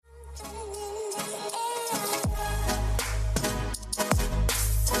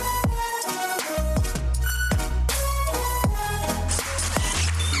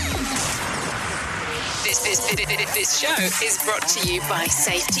This show is brought to you by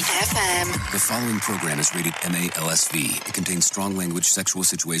Safety FM. The following program is rated MALSV. It contains strong language, sexual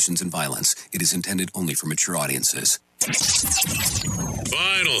situations, and violence. It is intended only for mature audiences.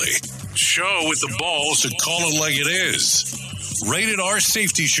 Finally, show with the balls to call it like it is. Rated R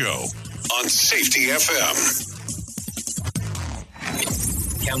Safety Show on Safety FM.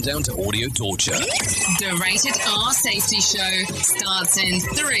 Countdown to audio torture. The Rated R Safety Show starts in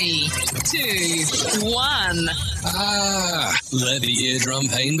 3, 2, 1. Let the eardrum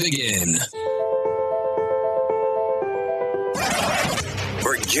pain begin.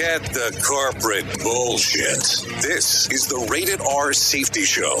 Forget the corporate bullshit. This is the Rated R Safety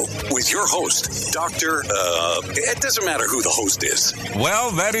Show with your host, Dr. It doesn't matter who the host is.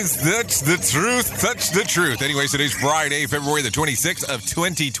 Well, that's the truth. That's the truth. Anyways, today's Friday, February the 26th of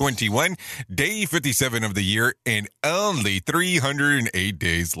 2021, day 57 of the year, and only 308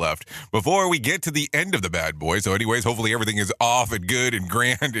 days left before we get to the end of the bad boy. So anyways, hopefully everything is off and good and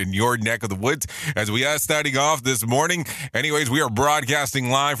grand in your neck of the woods as we are starting off this morning. Anyways, we are broadcasting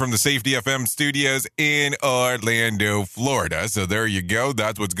live from the Safety FM studios in Orlando, Florida. So there you go.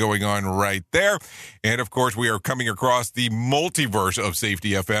 That's what's going on right there. And of course, we are coming across the multiverse of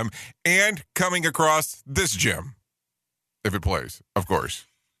Safety FM and coming across this gym, if it plays, of course.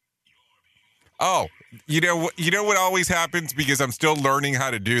 Oh, you know what always happens, because I'm still learning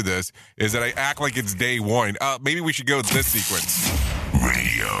how to do this, is that I act like it's day one. Maybe we should go with this sequence.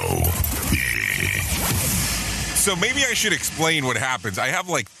 Radio. So maybe I should explain what happens. I have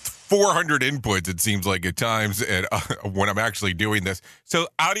like 400 inputs, it seems like, at times, and when I'm actually doing this. So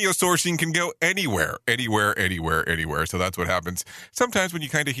audio sourcing can go anywhere. So that's what happens. Sometimes when you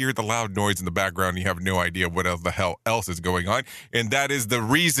kind of hear the loud noise in the background, you have no idea what else the hell else is going on. And that is the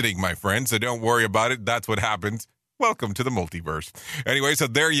reasoning, my friend. So don't worry about it. That's what happens. Welcome to the multiverse. Anyway, so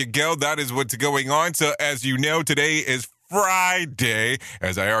there you go. That is what's going on. So as you know, today is Friday,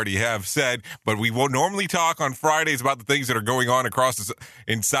 as I already have said, but we won't normally talk on Fridays about the things that are going on across the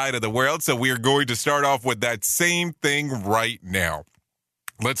inside of the world. So we are going to start off with that same thing right now.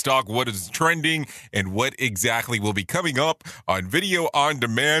 Let's talk what is trending and what exactly will be coming up on video on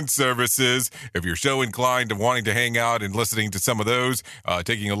demand services. If you're so inclined to wanting to hang out and listening to some of those,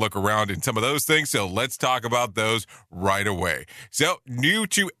 taking a look around in some of those things. So let's talk about those right away. So new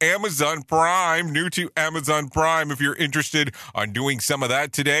to Amazon Prime, if you're interested on doing some of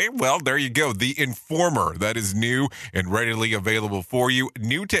that today, well, there you go. The Informer, that is new and readily available for you.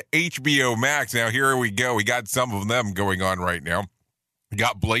 New to HBO Max. Now, here we go. We got some of them going on right now. We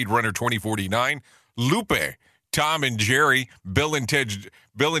got Blade Runner 2049, Lupe, Tom and Jerry, Bill and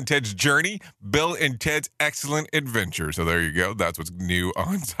Ted's Journey, Bill and Ted's Excellent Adventure. So there you go. That's what's new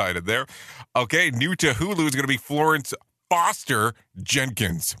on side of there. Okay, new to Hulu is going to be Florence Foster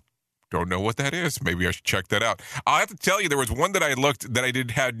Jenkins. Don't know what that is. Maybe I should check that out. I'll have to tell you, there was one that I looked that I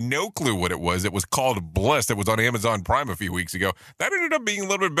had no clue what it was. It was called Bliss. It was on Amazon Prime a few weeks ago. That ended up being a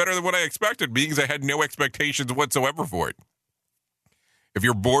little bit better than what I expected, because I had no expectations whatsoever for it. If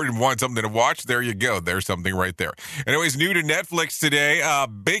you're bored and want something to watch, there you go. There's something right there. Anyways, new to Netflix today,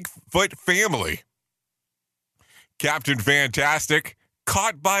 Bigfoot Family. Captain Fantastic,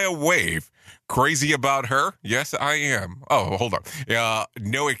 Caught by a Wave. Crazy About Her? Yes, I am. Oh, hold on.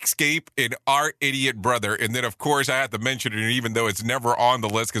 No Escape and Our Idiot Brother. And then, of course, I have to mention it, even though it's never on the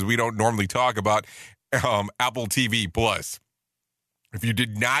list because we don't normally talk about Apple TV Plus. If you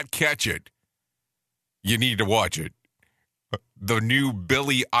did not catch it, you need to watch it. The new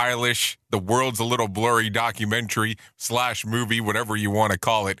Billie Eilish, The World's a Little Blurry documentary / movie, whatever you want to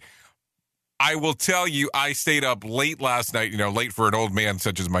call it. I will tell you, I stayed up late last night, late for an old man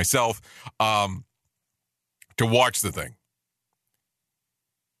such as myself, to watch the thing.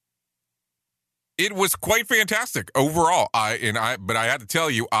 It was quite fantastic overall. But I had to tell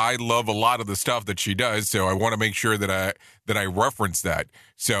you, I love a lot of the stuff that she does, so I want to make sure that I reference that.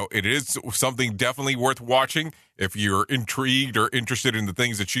 So it is something definitely worth watching if you're intrigued or interested in the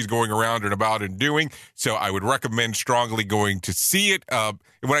things that she's going around and about and doing. So I would recommend strongly going to see it. And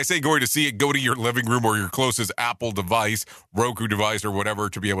when I say going to see it, go to your living room or your closest Apple device, Roku device or whatever,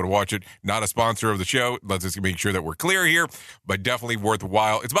 to be able to watch it. Not a sponsor of the show. Let's just make sure that we're clear here, but definitely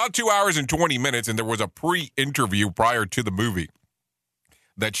worthwhile. It's about 2 hours and 20 minutes, and there was a pre-interview prior to the movie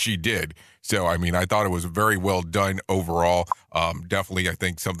that she did. So, I thought it was very well done overall. Definitely, I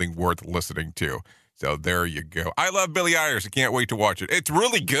think, something worth listening to. So there you go. I love Billie Eilish. I can't wait to watch it. It's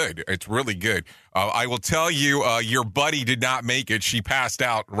really good. It's really good. I will tell you, your buddy did not make it. She passed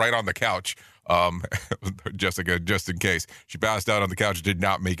out right on the couch. Jessica, just in case. She passed out on the couch, did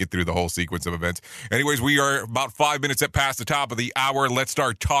not make it through the whole sequence of events. Anyways, we are about 5 minutes past the top of the hour. Let's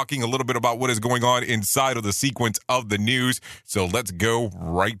start talking a little bit about what is going on inside of the sequence of the news. So let's go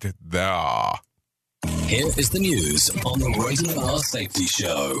right there. Here is the news on the Rated R Safety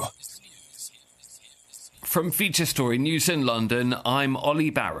Show. From Feature Story News in London, I'm Ollie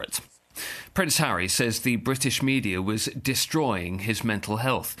Barrett. Prince Harry says the British media was destroying his mental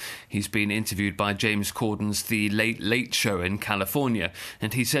health. He's been interviewed by James Corden's The Late Late Show in California,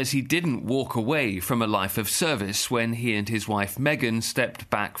 and he says he didn't walk away from a life of service when he and his wife Meghan stepped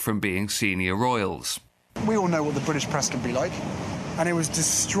back from being senior royals. We all know what the British press can be like, and it was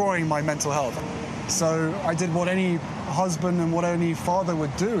destroying my mental health. So I did what any husband and what any father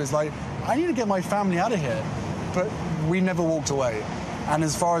would do, is like, I need to get my family out of here. But we never walked away. And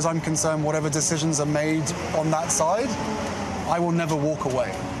as far as I'm concerned, whatever decisions are made on that side, I will never walk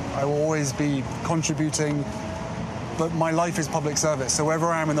away. I will always be contributing, but my life is public service. So wherever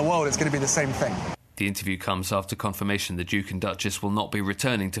I am in the world, it's going to be the same thing. The interview comes after confirmation the Duke and Duchess will not be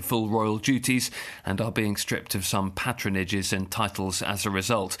returning to full royal duties and are being stripped of some patronages and titles as a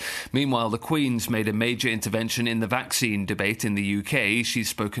result. Meanwhile, the Queen's made a major intervention in the vaccine debate in the UK. She's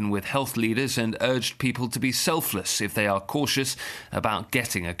spoken with health leaders and urged people to be selfless if they are cautious about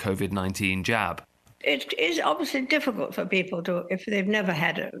getting a COVID-19 jab. It is obviously difficult for people to, if they've never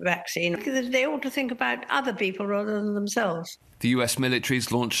had a vaccine, because they ought to think about other people rather than themselves. The US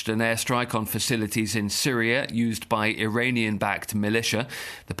military's launched an airstrike on facilities in Syria used by Iranian-backed militia.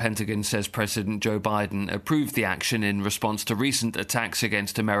 The Pentagon says President Joe Biden approved the action in response to recent attacks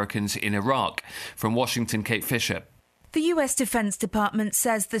against Americans in Iraq. From Washington, Kate Fisher. The US Defense Department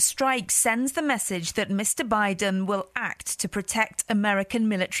says the strike sends the message that Mr. Biden will act to protect American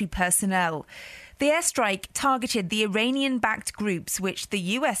military personnel. The airstrike targeted the Iranian-backed groups which the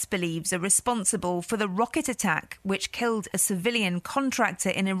US believes are responsible for the rocket attack which killed a civilian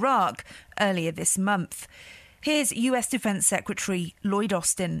contractor in Iraq earlier this month. Here's US Defense Secretary Lloyd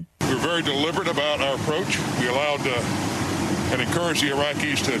Austin. We're very deliberate about our approach. We allowed and encouraged the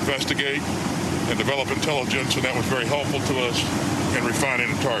Iraqis to investigate and develop intelligence, and that was very helpful to us in refining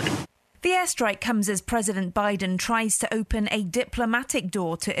the target. The airstrike comes as President Biden tries to open a diplomatic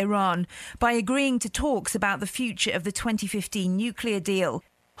door to Iran by agreeing to talks about the future of the 2015 nuclear deal.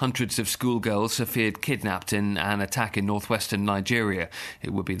 Hundreds of schoolgirls are feared kidnapped in an attack in northwestern Nigeria.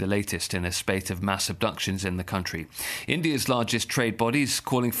 It would be the latest in a spate of mass abductions in the country. India's largest trade body is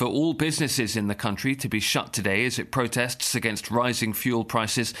calling for all businesses in the country to be shut today as it protests against rising fuel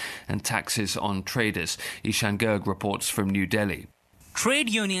prices and taxes on traders. Ishan Garg reports from New Delhi. Trade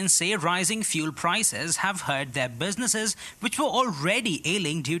unions say rising fuel prices have hurt their businesses, which were already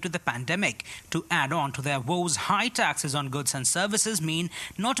ailing due to the pandemic. To add on to their woes, high taxes on goods and services mean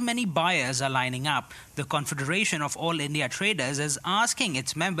not many buyers are lining up. The Confederation of All India Traders is asking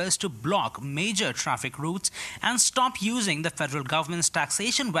its members to block major traffic routes and stop using the federal government's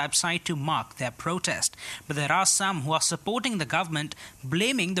taxation website to mark their protest. But there are some who are supporting the government,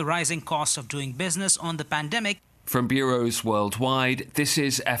 blaming the rising cost of doing business on the pandemic. From bureaus worldwide, this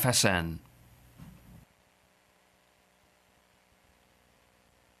is FSN.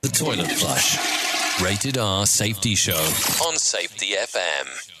 The Toilet Flush. Rated R Safety Show on Safety FM.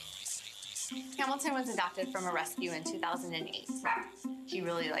 Hamilton was adopted from a rescue in 2008. He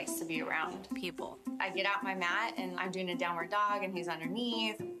really likes to be around people. I get out my mat and I'm doing a downward dog and he's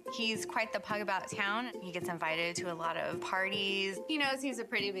underneath. He's quite the pug about town. He gets invited to a lot of parties. He knows he's a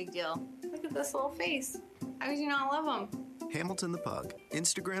pretty big deal. Look at this little face. How could you not love him? Hamilton the Pug,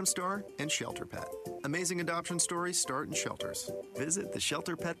 Instagram star, and Shelter Pet. Amazing adoption stories start in shelters. Visit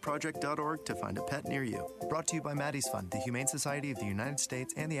theshelterpetproject.org to find a pet near you. Brought to you by Maddie's Fund, the Humane Society of the United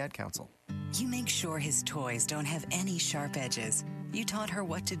States, and the Ad Council. You make sure his toys don't have any sharp edges. You taught her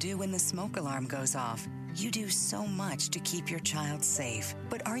what to do when the smoke alarm goes off. You do so much to keep your child safe.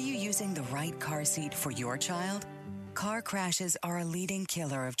 But are you using the right car seat for your child? Car crashes are a leading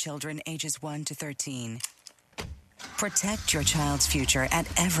killer of children ages 1 to 13. Protect your child's future at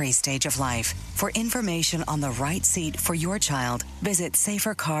every stage of life. For information on the right seat for your child, visit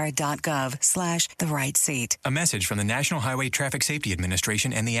safercar.gov/the-right-seat. A message from the National Highway Traffic Safety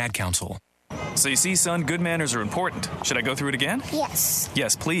Administration and the Ad Council. So you see, son, good manners are important. Should I go through it again? Yes.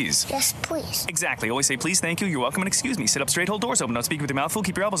 Yes, please. Yes, please. Exactly. Always say please, thank you, you're welcome, and excuse me. Sit up straight, hold doors open, don't speak with your mouth full,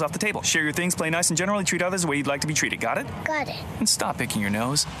 keep your elbows off the table. Share your things, play nice, and generally treat others the way you'd like to be treated. Got it? Got it. And stop picking your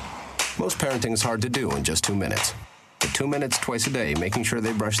nose. Most parenting is hard to do in just 2 minutes. But 2 minutes twice a day making sure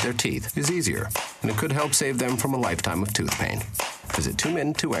they brush their teeth is easier, and it could help save them from a lifetime of tooth pain. Visit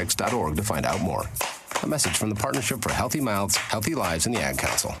 2min2x.org to find out more. A message from the Partnership for Healthy Mouths, Healthy Lives, and the Ad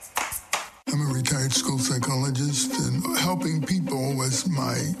Council. I'm a retired school psychologist, and helping people was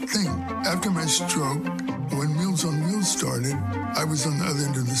my thing. After my stroke, when Meals on Wheels started, I was on the other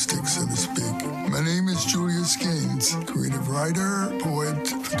end of the stick, so to speak. My name is Julius Gaines, creative writer, poet,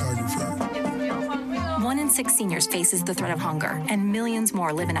 photographer. 1 in 6 seniors faces the threat of hunger, and millions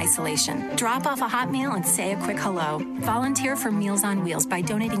more live in isolation. Drop off a hot meal and say a quick hello. Volunteer for Meals on Wheels by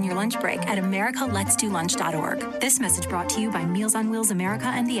donating your lunch break at americaletsdolunch.org. This message brought to you by Meals on Wheels America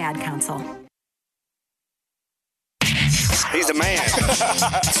and the Ad Council. He's a man.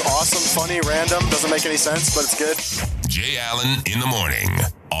 It's awesome, funny, random, doesn't make any sense, but it's good. Jay Allen in the morning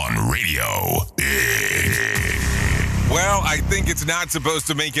on Radio. Well, I think it's not supposed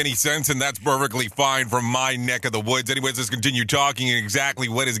to make any sense, and that's perfectly fine from my neck of the woods. Anyways, let's continue talking exactly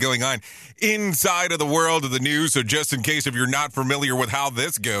what is going on inside of the world of the news. So just in case if you're not familiar with how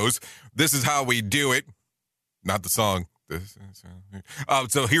this goes, this is how we do it. Not the song.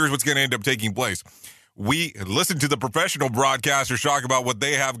 So here's what's going to end up taking place. We listen to the professional broadcasters talk about what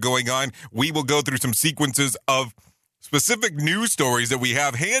they have going on. We will go through some sequences of specific news stories that we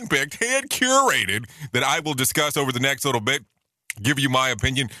have handpicked, hand-curated, that I will discuss over the next little bit, give you my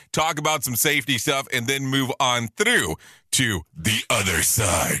opinion, talk about some safety stuff, and then move on through to the other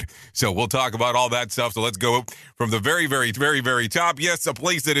side. So we'll talk about all that stuff. So let's go from the very, very, very, very top. Yes, a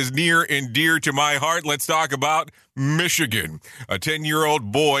place that is near and dear to my heart. Let's talk about Michigan. A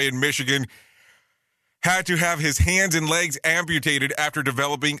 10-year-old boy in Michigan had to have his hands and legs amputated after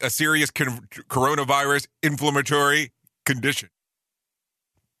developing a serious coronavirus inflammatory condition.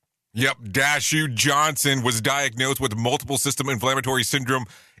 Yep, Dashu Johnson was diagnosed with multiple system inflammatory syndrome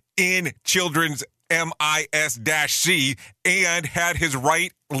in children's MIS-C and had his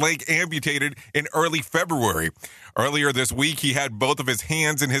right leg amputated in early February. Earlier this week, he had both of his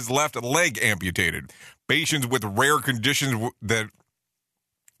hands and his left leg amputated. Patients with rare conditions that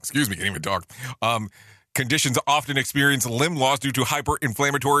can't even talk. Conditions often experience limb loss due to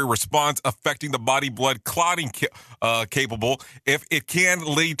hyperinflammatory response affecting the body blood clotting capable. If it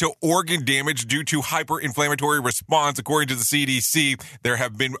can lead to organ damage due to hyperinflammatory response, according to the CDC, there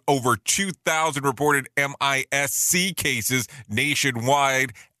have been over 2,000 reported MIS-C cases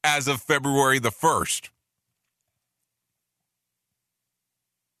nationwide as of February the 1st.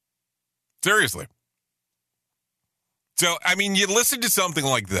 Seriously. So, I mean, you listen to something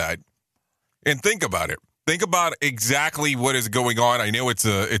like that and think about it. Think about exactly what is going on. I know it's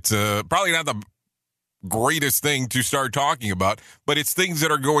probably not the greatest thing to start talking about, but it's things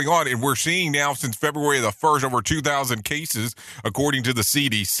that are going on. And we're seeing now since February the 1st, over 2,000 cases, according to the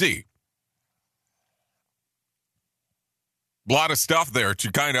CDC. A lot of stuff there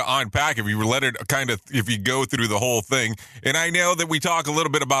to kind of unpack if you go through the whole thing. And I know that we talk a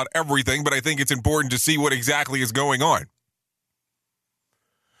little bit about everything, but I think it's important to see what exactly is going on.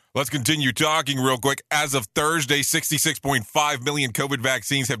 Let's continue talking real quick. As of Thursday, 66.5 million COVID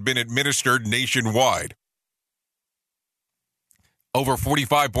vaccines have been administered nationwide. Over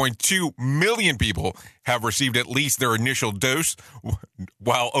 45.2 million people have received at least their initial dose,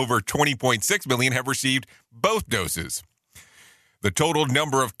 while over 20.6 million have received both doses. The total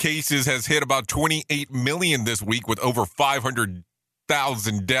number of cases has hit about 28 million this week, with over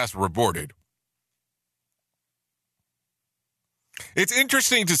 500,000 deaths reported. It's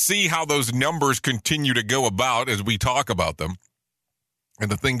interesting to see how those numbers continue to go about as we talk about them and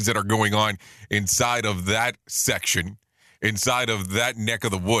the things that are going on inside of that section, inside of that neck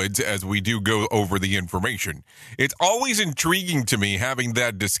of the woods as we do go over the information. It's always intriguing to me having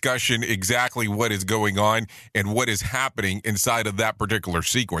that discussion exactly what is going on and what is happening inside of that particular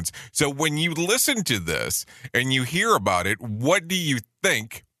sequence. So when you listen to this and you hear about it, what do you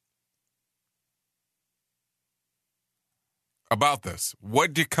think about this?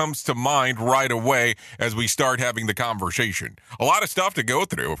 What comes to mind right away as we start having the conversation? A lot of stuff to go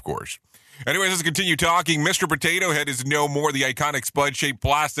through, of course. Anyways, let's continue talking. Mr. Potato Head is no more. The iconic Spud-shaped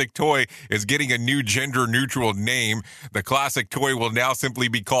plastic toy is getting a new gender-neutral name. The classic toy will now simply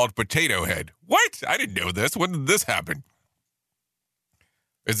be called Potato Head. What? I didn't know this. When did this happen?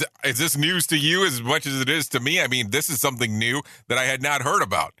 Is this news to you as much as it is to me? I mean, this is something new that I had not heard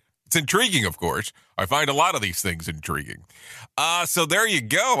about. It's intriguing, of course. I find a lot of these things intriguing. So there you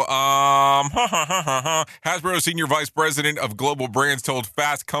go. Hasbro Senior Vice President of Global Brands told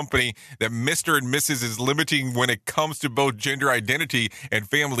Fast Company that Mr. and Mrs. is limiting when it comes to both gender identity and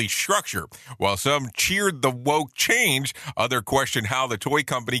family structure. While some cheered the woke change, others questioned how the toy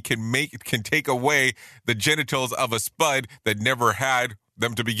company can take away the genitals of a spud that never had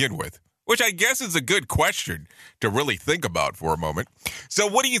them to begin with. Which I guess is a good question to really think about for a moment. So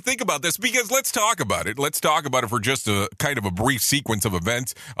what do you think about this? Because let's talk about it. Let's talk about it for just a kind of a brief sequence of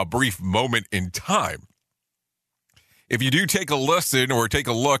events, a brief moment in time. If you do take a listen or take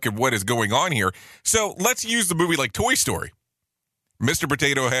a look at what is going on here. So let's use the movie like Toy Story. Mr.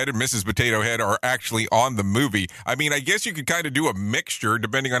 Potato Head and Mrs. Potato Head are actually on the movie. I mean, I guess you could kind of do a mixture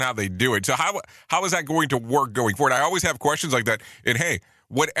depending on how they do it. So how is that going to work going forward? I always have questions like that. And hey,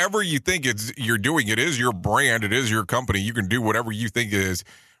 whatever you think you're doing, it is your brand, it is your company. You can do whatever you think is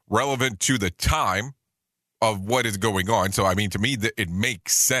relevant to the time of what is going on. So, I mean, to me, it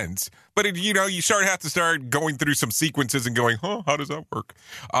makes sense. But, you have to start going through some sequences and going, how does that work?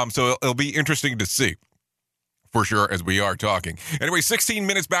 So it'll be interesting to see. For sure, as we are talking. Anyway, 16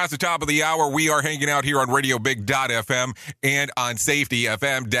 minutes past the top of the hour, we are hanging out here on RadioBig.fm and on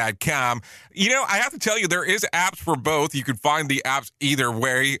SafetyFM.com. I have to tell you, there is apps for both. You can find the apps either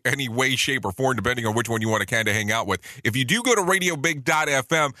way, any way, shape, or form, depending on which one you want to kind of hang out with. If you do go to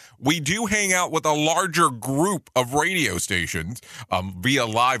RadioBig.fm, we do hang out with a larger group of radio stations via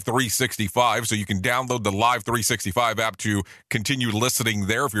Live 365, so you can download the Live 365 app to continue listening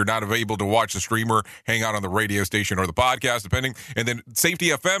there if you're not able to watch the streamer, hang out on the radio station or the podcast, depending. And then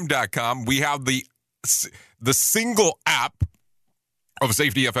SafetyFM.com, we have the single app of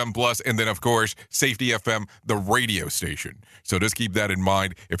Safety FM Plus, and then, of course, Safety FM, the radio station. So just keep that in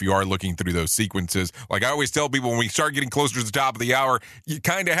mind if you are looking through those sequences. Like I always tell people, when we start getting closer to the top of the hour, you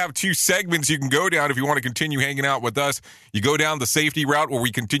kind of have two segments you can go down if you want to continue hanging out with us. You go down the safety route where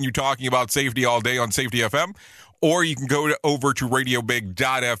we continue talking about safety all day on Safety FM, or you can go over to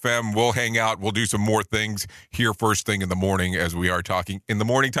RadioBig.fm. We'll hang out. We'll do some more things here first thing in the morning as we are talking in the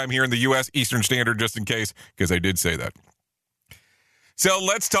morning time here in the U.S. Eastern Standard, just in case, because I did say that. So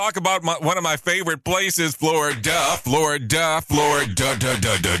let's talk about one of my favorite places, Florida.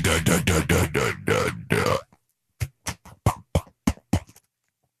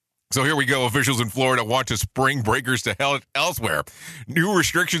 So here we go. Officials in Florida want to spring breakers to hell elsewhere. New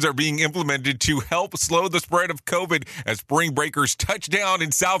restrictions are being implemented to help slow the spread of COVID as spring breakers touch down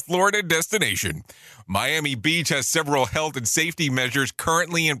in South Florida destination. Miami Beach has several health and safety measures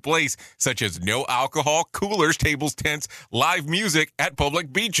currently in place, such as no alcohol, coolers, tables, tents, live music at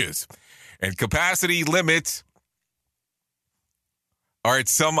public beaches. And capacity limits are at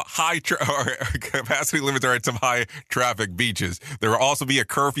some high traffic beaches. There will also be a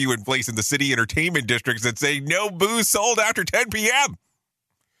curfew in place in the city entertainment districts that say no booze sold after 10 p.m.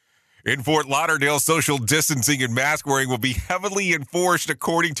 In Fort Lauderdale, social distancing and mask wearing will be heavily enforced,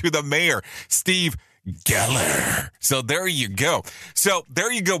 according to the mayor, Steve Geller. So there you go.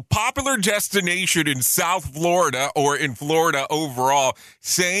 Popular destination in South Florida, or in Florida overall,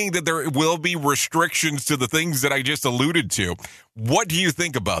 saying that there will be restrictions to the things that I just alluded to. What do you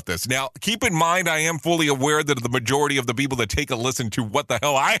think about this? Now, keep in mind, I am fully aware that the majority of the people that take a listen to what the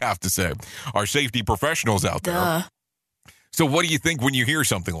hell I have to say are safety professionals out there. So what do you think when you hear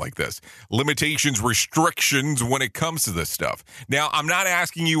something like this? Limitations, restrictions when it comes to this stuff. Now, I'm not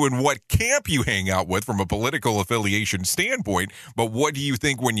asking you in what camp you hang out with from a political affiliation standpoint, but what do you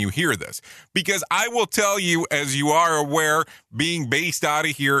think when you hear this? Because I will tell you, as you are aware, being based out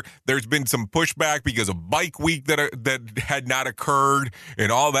of here, there's been some pushback because of Bike Week that had not occurred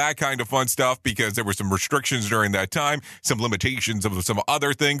and all that kind of fun stuff, because there were some restrictions during that time, some limitations of some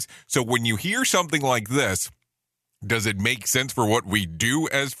other things. So when you hear something like this, does it make sense for what we do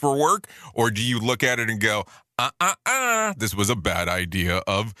as for work? Or do you look at it and go, this was a bad idea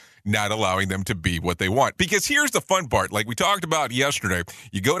of not allowing them to be what they want? Because here's the fun part. Like we talked about yesterday,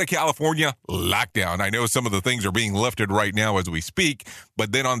 you go to California, lockdown. I know some of the things are being lifted right now as we speak,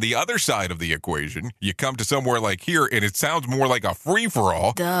 but then on the other side of the equation, you come to somewhere like here and it sounds more like a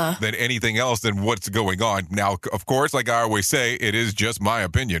free-for-all than anything else than what's going on. Now, of course, like I always say, it is just my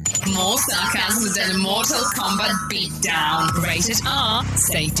opinion. More sarcasm than a Mortal Kombat beatdown. Rated R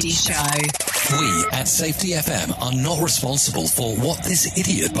Safety Show. We at Safety FM are not responsible for what this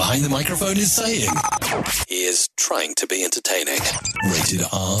idiot behind the microphone is saying. He is trying to be entertaining. Rated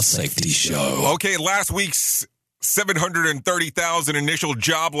R Safety Show. Okay, last week's 730,000 initial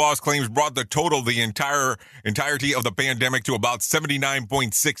job loss claims brought the total, the entirety of the pandemic, to about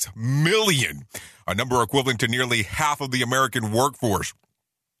 79.6 million, a number equivalent to nearly half of the American workforce.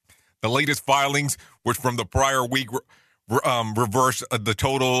 The latest filings which from the prior week reversed the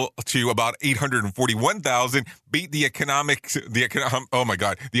total to about 841,000, beat the Economist's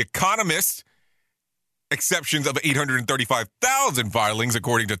exceptions of 835,000 filings,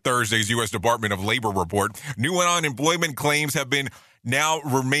 according to Thursday's U.S. Department of Labor report. New unemployment claims have been now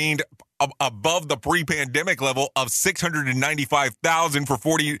remained above the pre-pandemic level of 695,000 for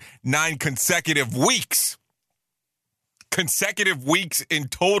 49 consecutive weeks. Consecutive weeks in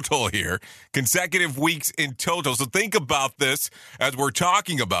total here. Consecutive weeks in total. So think about this as we're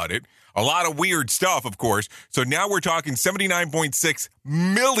talking about it. A lot of weird stuff, of course. So now we're talking 79.6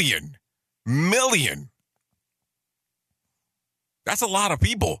 million. That's a lot of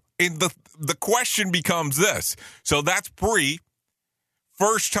people. And the question becomes this. So that's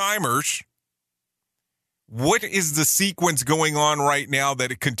first-timers. What is the sequence going on right now that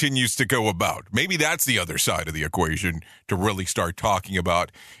it continues to go about? Maybe that's the other side of the equation to really start talking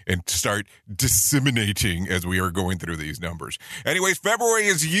about and to start disseminating as we are going through these numbers. Anyways, February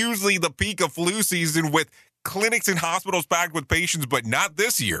is usually the peak of flu season with clinics and hospitals packed with patients, but not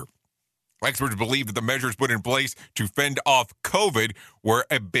this year. Experts believe that the measures put in place to fend off COVID were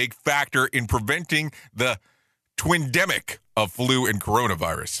a big factor in preventing the twindemic of flu and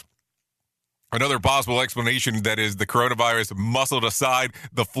coronavirus. Another possible explanation that is the coronavirus muscled aside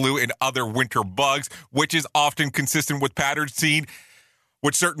the flu and other winter bugs, which is often consistent with patterns seen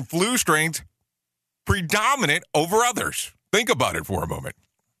with certain flu strains predominant over others. Think about it for a moment.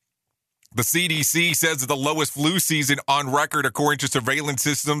 The CDC says that the lowest flu season on record, according to surveillance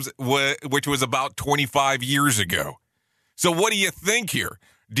systems, which was about 25 years ago. So what do you think here?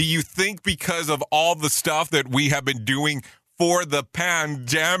 Do you think because of all the stuff that we have been doing for the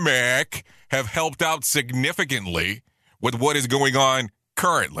pandemic have helped out significantly with what is going on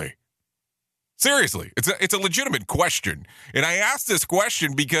currently? Seriously, it's a legitimate question. And I ask this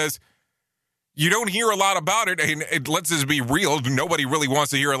question because you don't hear a lot about it, and let's just be real. Nobody really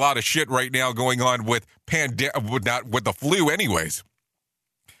wants to hear a lot of shit right now going on with with the flu anyways.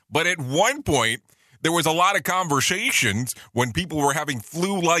 But at one point, there was a lot of conversations when people were having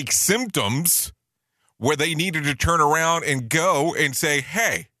flu-like symptoms where they needed to turn around and go and say,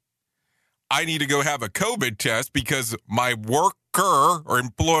 hey, I need to go have a COVID test because my worker or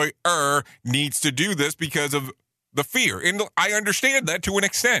employer needs to do this because of the fear. And I understand that to an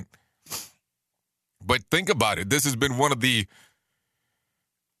extent. But think about it. This has been one of the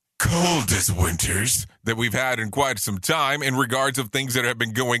coldest winters that we've had in quite some time in regards of things that have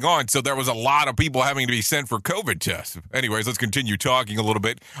been going on. So there was a lot of people having to be sent for COVID tests. Anyways, let's continue talking a little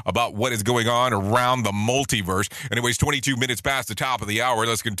bit about what is going on around the multiverse. Anyways, 22 minutes past the top of the hour.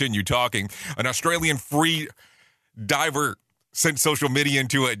 Let's continue talking. An free diver sent social media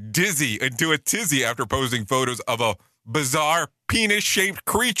into a tizzy after posting photos of a bizarre penis-shaped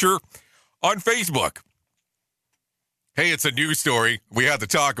creature on Facebook. Hey, it's a news story. We have to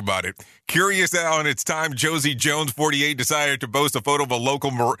talk about it. Curious how in its time, Josie Jones, 48, decided to post a photo of a local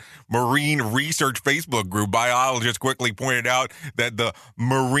marine research Facebook group. Biologists quickly pointed out that the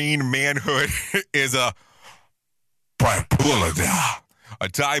marine manhood is a Pripulida, a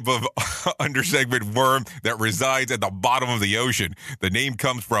type of undersegment worm that resides at the bottom of the ocean. The name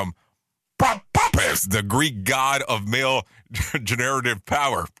comes from Papus, the Greek god of male generative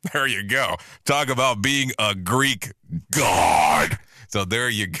power. There you go. Talk about being a Greek god. So there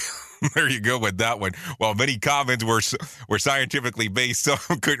you go. There you go with that one. While many comments were scientifically based,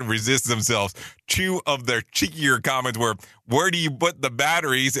 some couldn't resist themselves. Two of their cheekier comments were, where do you put the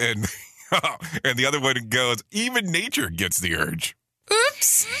batteries? And the other one goes, even nature gets the urge.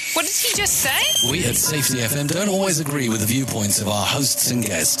 Oops. What did he just say? We at Safety FM don't always agree with the viewpoints of our hosts and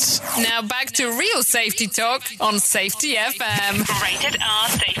guests. Now back to real safety talk on Safety FM. Rated R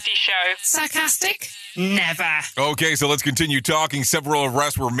Safety Show. Sarcastic? Never. Okay, so let's continue talking. Several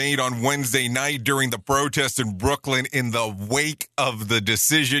arrests were made on Wednesday night during the protests in Brooklyn in the wake of the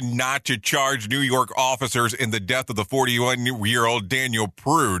decision not to charge New York officers in the death of the 41-year-old Daniel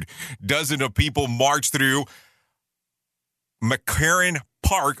Prude. Dozens of people marched through McCarran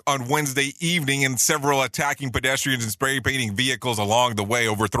Park on Wednesday evening, and several attacking pedestrians and spray painting vehicles along the way.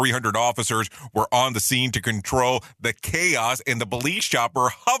 Over 300 officers were on the scene to control the chaos, and the police chopper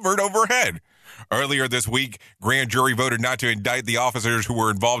hovered overhead. Earlier this week, grand jury voted not to indict the officers who were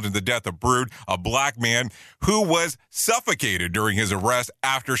involved in the death of Prude, a black man who was suffocated during his arrest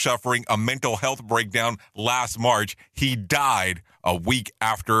after suffering a mental health breakdown last March. He died a week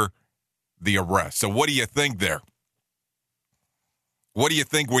after the arrest. So what do you think there? What do you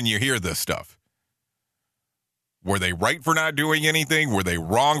think when you hear this stuff? Were they right for not doing anything? Were they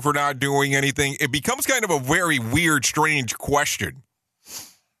wrong for not doing anything? It becomes kind of a very weird, strange question.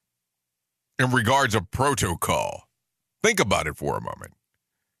 in regards of protocol. Think about it for a moment.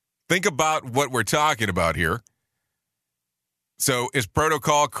 Think about what we're talking about here. So is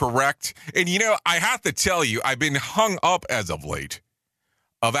protocol correct? And, you know, I have to tell you, I've been hung up as of late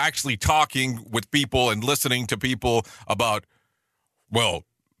of actually talking with people and listening to people about, well,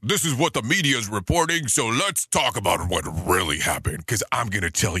 this is what the media is reporting, so let's talk about what really happened, because I'm going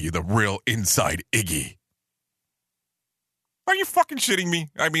to tell you the real inside Iggy. Are you fucking shitting me?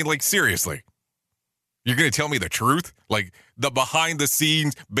 I mean, like, seriously. You're going to tell me the truth? Like, the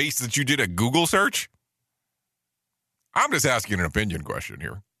behind-the-scenes base that you did a Google search? I'm just asking an opinion question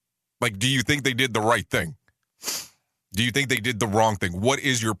here. Like, do you think they did the right thing? Do you think they did the wrong thing? What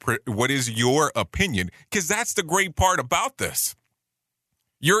is your opinion? Because that's the great part about this.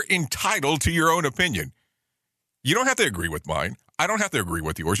 You're entitled to your own opinion. You don't have to agree with mine. I don't have to agree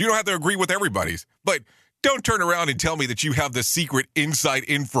with yours. You don't have to agree with everybody's. But don't turn around and tell me that you have the secret inside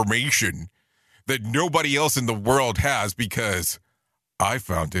information that nobody else in the world has because I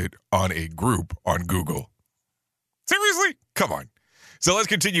found it on a group on Google. Seriously? Come on. So let's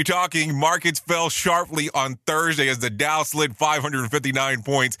continue talking. Markets fell sharply on Thursday as the Dow slid 559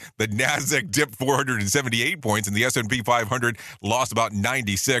 points, the Nasdaq dipped 478 points, and the S&P 500 lost about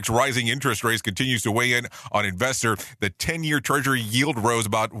 96. Rising interest rates continues to weigh in on investor. The 10-year Treasury yield rose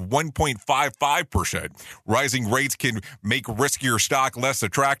about 1.55%. Rising rates can make riskier stock less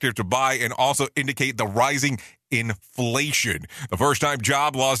attractive to buy and also indicate the rising inflation. The first-time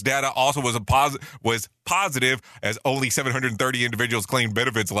job loss data also was positive as only 730 individuals claimed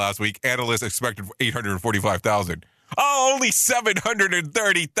benefits last week. Analysts expected 845,000. Oh, only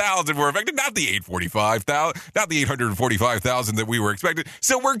 730,000 were affected, not the 845,000 that we were expecting.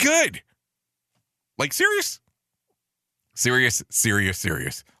 So we're good. Like, serious.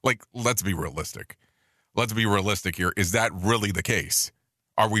 Like, let's be realistic. Let's be realistic here. Is that really the case?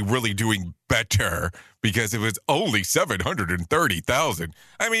 Are we really doing better because it was only 730,000?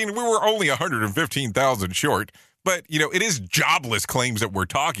 I mean, we were only 115,000 short, but, you know, it is jobless claims that we're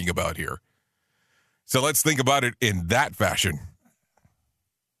talking about here. So let's think about it in that fashion.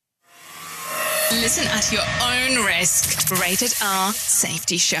 Listen at your own risk. Rated R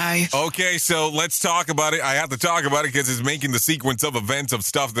Safety Show. Okay, so let's talk about it. I have to talk about it because it's making the sequence of events of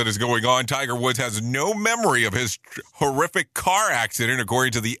stuff that is going on. Tiger Woods has no memory of his horrific car accident,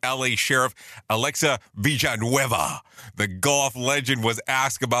 according to the LA Sheriff Alexa Villanueva. The golf legend was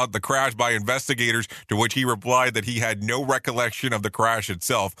asked about the crash by investigators, to which he replied that he had no recollection of the crash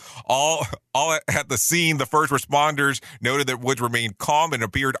itself. All at the scene, the first responders noted that Woods remained calm and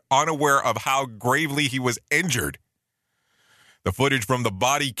appeared unaware of how gravely he was injured. The footage from the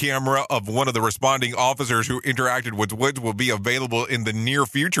body camera of one of the responding officers who interacted with Woods will be available in the near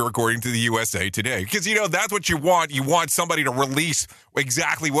future, according to the USA Today. Because, you know, that's what you want. You want somebody to release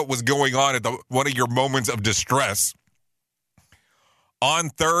exactly what was going on at one of your moments of distress. On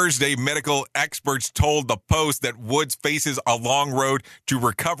Thursday, medical experts told the Post that Woods faces a long road to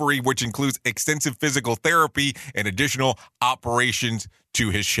recovery, which includes extensive physical therapy and additional operations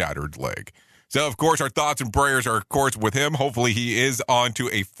to his shattered leg. So, of course, our thoughts and prayers are, of course, with him. Hopefully he is on to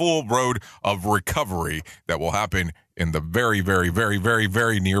a full road of recovery that will happen in the very, very, very, very,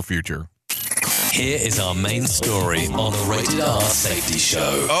 very near future. Here is our main story on the Rated R Safety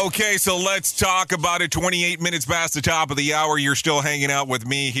Show. Okay, so let's talk about it. 28 minutes past the top of the hour. You're still hanging out with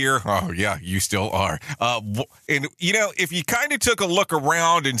me here. Oh, yeah, you still are. And, you know, if you kind of took a look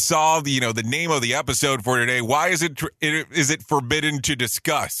around and saw, the name of the episode for today, why is it forbidden to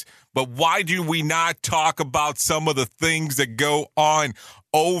discuss? But why do we not talk about some of the things that go on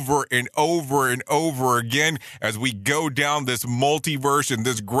over and over and over again as we go down this multiverse and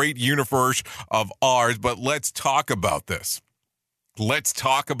this great universe of ours? But let's talk about this. Let's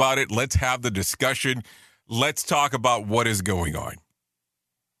talk about it. Let's have the discussion. Let's talk about what is going on.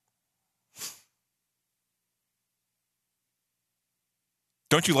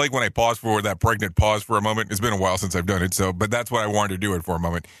 Don't you like when I pause for that pregnant pause for a moment? It's been a while since I've done it, but that's what I wanted to do it for a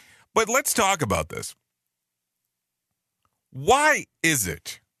moment. But let's talk about this. Why is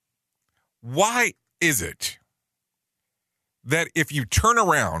it that if you turn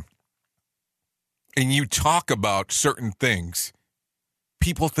around and you talk about certain things,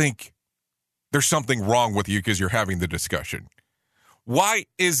 people think there's something wrong with you because you're having the discussion? Why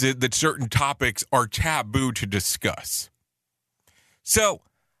is it that certain topics are taboo to discuss? So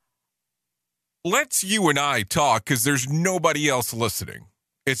let's you and I talk, because there's nobody else listening.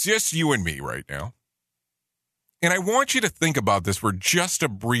 It's just you and me right now. And I want you to think about this for just a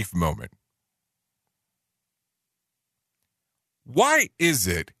brief moment. Why is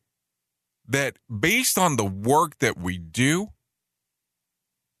it that based on the work that we do,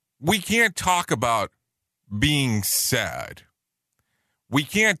 We can't talk about being sad. We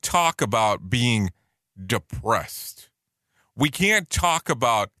can't talk about being depressed. We can't talk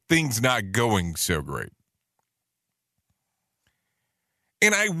about things not going so great.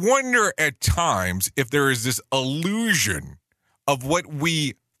 And I wonder at times if there is this illusion of what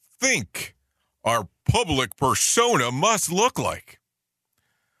we think our public persona must look like.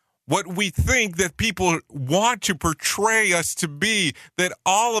 What we think that people want to portray us to be, that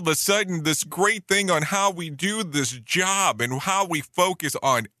all of a sudden this great thing on how we do this job and how we focus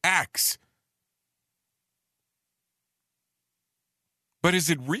on X. But is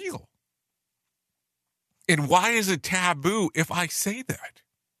it real? And why is it taboo if I say that?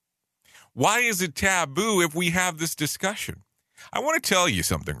 Why is it taboo if we have this discussion? I want to tell you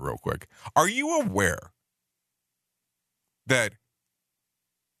something real quick. Are you aware that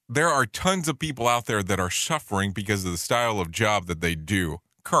there are tons of people out there that are suffering because of the style of job that they do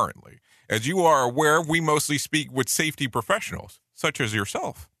currently? As you are aware, we mostly speak with safety professionals, such as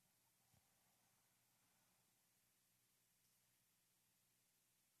yourself.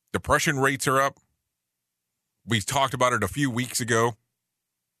 Depression rates are up. We talked about it a few weeks ago.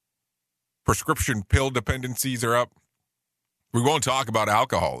 Prescription pill dependencies are up. We won't talk about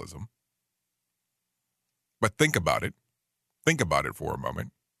alcoholism. But think about it. Think about it for a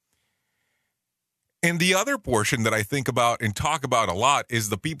moment. And the other portion that I think about and talk about a lot is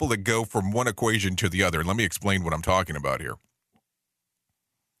the people that go from one equation to the other. And let me explain what I'm talking about here.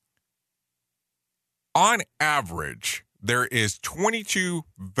 On average, there is 22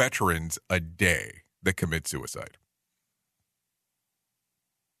 veterans a day that commit suicide.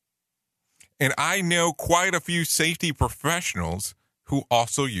 And I know quite a few safety professionals who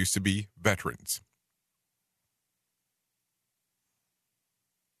also used to be veterans.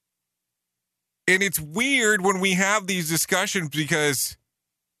 And it's weird when we have these discussions because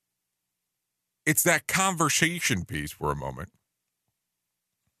it's that conversation piece for a moment.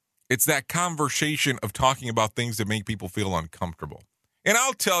 It's that conversation of talking about things that make people feel uncomfortable. And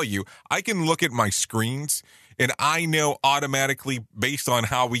I'll tell you, I can look at my screens and I know automatically based on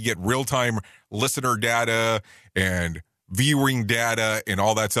how we get real-time listener data and viewing data and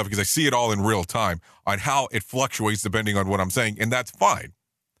all that stuff, because I see it all in real time, on how it fluctuates depending on what I'm saying, and that's fine.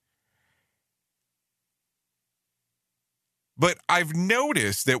 But I've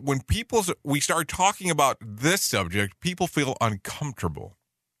noticed that when we start talking about this subject, people feel uncomfortable.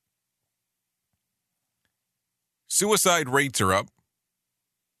 Suicide rates are up.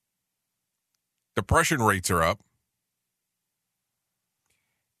 Depression rates are up.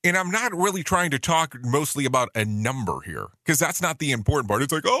 And I'm not really trying to talk mostly about a number here, because that's not the important part.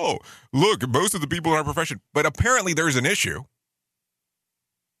 It's like, oh, look, most of the people in our profession. But apparently there's an issue.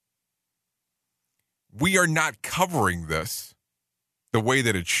 We are not covering this the way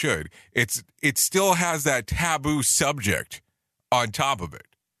that it should. It still has that taboo subject on top of it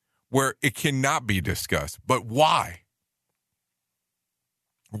where it cannot be discussed. But why?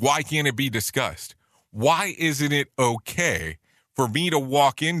 Why can't it be discussed? Why isn't it okay for me to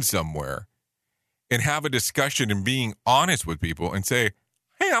walk in somewhere and have a discussion and being honest with people and say,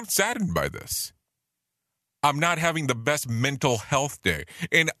 hey, I'm saddened by this. I'm not having the best mental health day.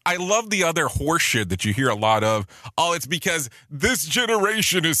 And I love the other horseshit that you hear a lot of. Oh, it's because this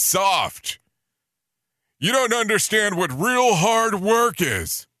generation is soft. You don't understand what real hard work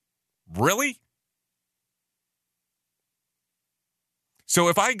is. Really? So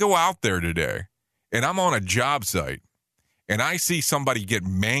if I go out there today and I'm on a job site and I see somebody get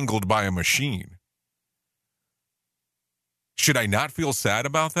mangled by a machine, should I not feel sad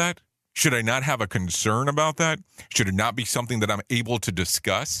about that? Should I not have a concern about that? Should it not be something that I'm able to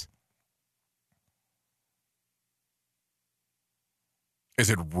discuss? Is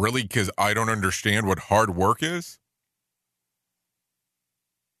it really because I don't understand what hard work is?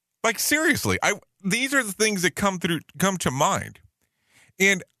 Like, seriously, these are the things that come to mind.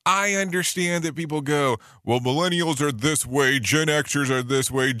 And I understand that people go, well, millennials are this way, Gen Xers are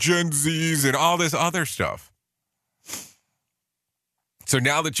this way, Gen Zs, and all this other stuff. So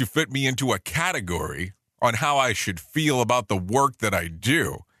now that you fit me into a category on how I should feel about the work that I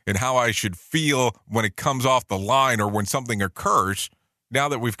do and how I should feel when it comes off the line or when something occurs, now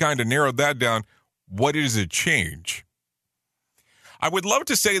that we've kind of narrowed that down, what does it change? I would love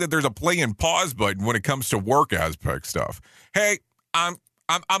to say that there's a play and pause button when it comes to work aspect stuff. Hey, I'm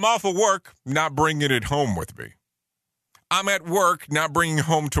off of work, not bringing it home with me. I'm at work, not bringing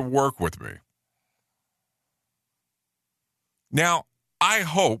home to work with me. Now, I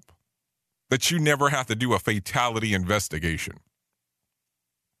hope that you never have to do a fatality investigation.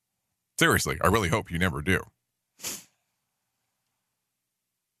 Seriously, I really hope you never do.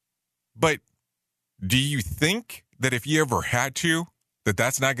 But do you think that if you ever had to, that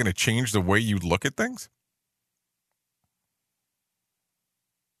that's not going to change the way you look at things?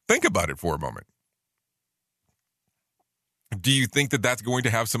 Think about it for a moment. Do you think that that's going to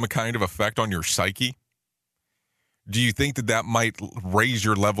have some kind of effect on your psyche? Do you think that that might raise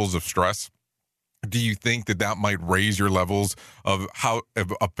your levels of stress? Do you think that that might raise your levels of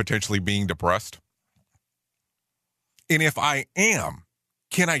potentially being depressed? And if I am,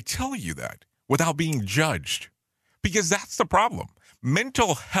 can I tell you that without being judged? Because that's the problem.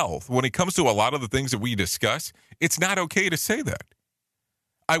 Mental health, when it comes to a lot of the things that we discuss, it's not okay to say that.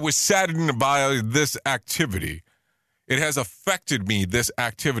 I was saddened by this activity. It has affected me, this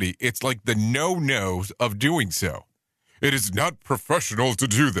activity. It's like the no-nos of doing so. It is not professional to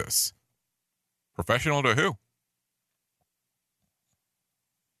do this. Professional to who?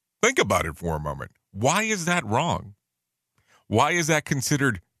 Think about it for a moment. Why is that wrong? Why is that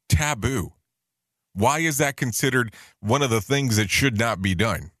considered taboo? Why is that considered one of the things that should not be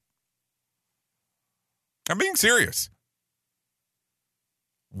done? I'm being serious.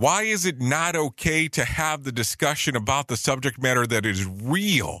 Why is it not okay to have the discussion about the subject matter that is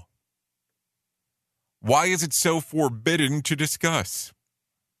real? Why is it so forbidden to discuss?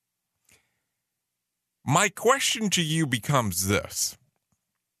 My question to you becomes this.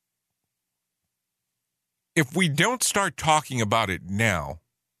 If we don't start talking about it now,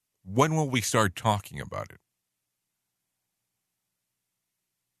 when will we start talking about it?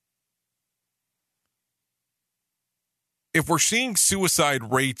 If we're seeing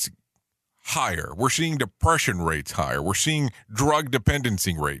suicide rates higher, we're seeing depression rates higher, we're seeing drug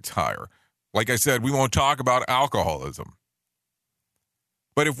dependency rates higher. Like I said, we won't talk about alcoholism.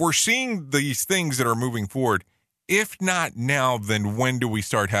 But if we're seeing these things that are moving forward, if not now, then when do we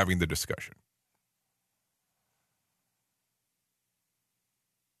start having the discussion?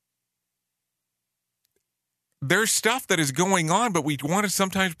 There's stuff that is going on, but we want to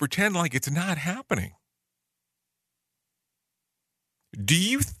sometimes pretend like it's not happening. Do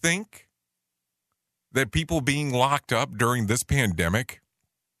you think that people being locked up during this pandemic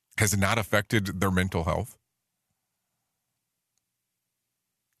has not affected their mental health?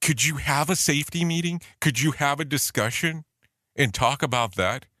 Could you have a safety meeting? Could you have a discussion and talk about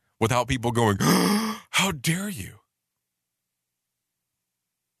that without people going, how dare you?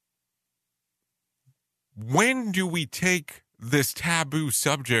 When do we take this taboo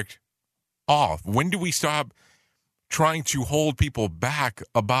subject off? When do we stop trying to hold people back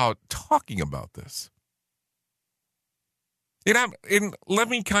about talking about this? And let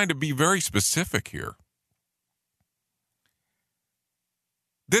me kind of be very specific here.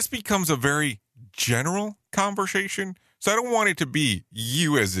 This becomes a very general conversation, so I don't want it to be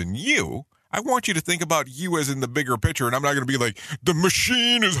you as in you. I want you to think about you as in the bigger picture, and I'm not going to be like, the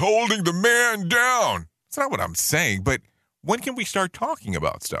machine is holding the man down. That's not what I'm saying, but when can we start talking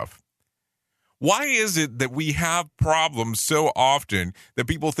about stuff? Why is it that we have problems so often that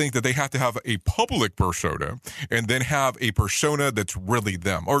people think that they have to have a public persona and then have a persona that's really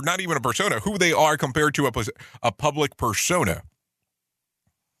them? Or not even a persona, who they are compared to a public persona.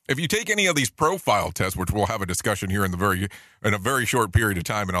 If you take any of these profile tests, which we'll have a discussion here in a very short period of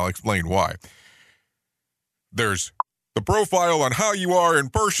time, and I'll explain why. There's the profile on how you are in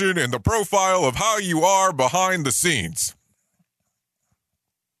person and the profile of how you are behind the scenes.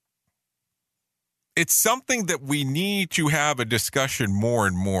 It's something that we need to have a discussion more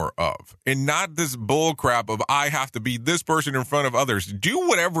and more of, and not this bull crap of I have to be this person in front of others. Do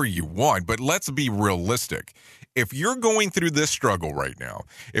whatever you want, but let's be realistic. If you're going through this struggle right now,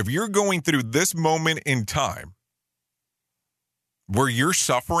 if you're going through this moment in time where you're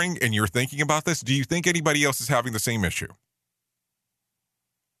suffering and you're thinking about this, do you think anybody else is having the same issue?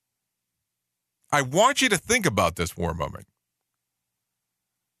 I want you to think about this for a moment.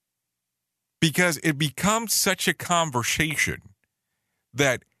 Because it becomes such a conversation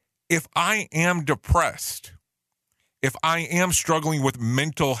that if I am depressed, if I am struggling with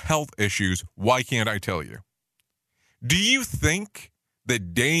mental health issues, why can't I tell you? Do you think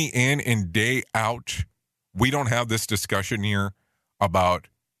that day in and day out, we don't have this discussion here about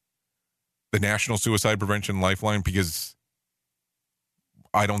the National Suicide Prevention Lifeline? Because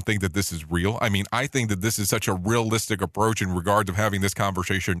I don't think that this is real. I mean, I think that this is such a realistic approach in regards of having this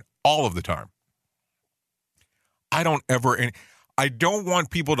conversation all of the time. I don't want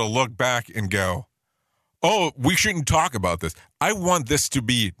people to look back and go, oh, we shouldn't talk about this. I want this to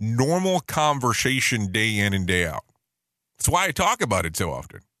be normal conversation day in and day out. That's why I talk about it so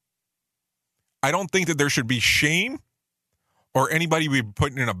often. I don't think that there should be shame or anybody be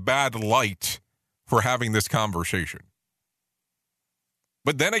put in a bad light for having this conversation.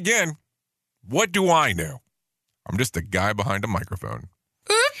 But then again, What do I know? I'm just a guy behind a microphone.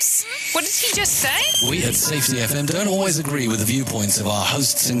 Oops! What did he just say? We at Safety FM don't always agree with the viewpoints of our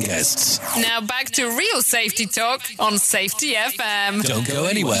hosts and guests. Now back to real safety talk on Safety FM. Don't go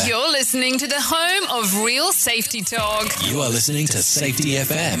anywhere. You're listening to the home of real safety talk. You are listening to Safety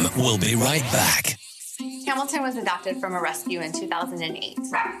FM. We'll be right back. Hamilton was adopted from a rescue in 2008.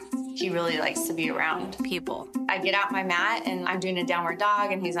 He really likes to be around people. I get out my mat and I'm doing a downward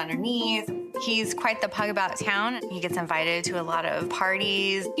dog and he's underneath. He's quite the pug about town. He gets invited to a lot of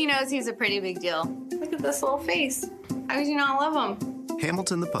parties. He knows he's a pretty big deal. Look at this little face. How could you not love him?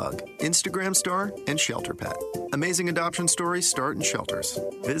 Hamilton the Pug, Instagram star, and Shelter Pet. Amazing adoption stories start in shelters.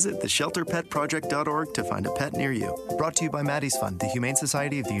 Visit theshelterpetproject.org to find a pet near you. Brought to you by Maddie's Fund, the Humane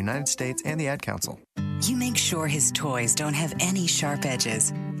Society of the United States, and the Ad Council. You make sure his toys don't have any sharp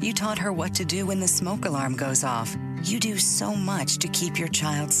edges. You taught her what to do when the smoke alarm goes off. You do so much to keep your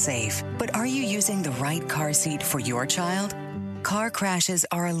child safe. But are you using the right car seat for your child? Car crashes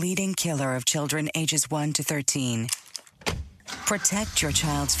are a leading killer of children ages 1 to 13. Protect your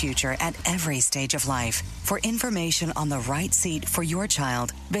child's future at every stage of life. For information on the right seat for your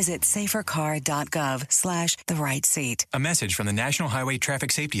child, visit safercar.gov/the-right-seat. A message from the National Highway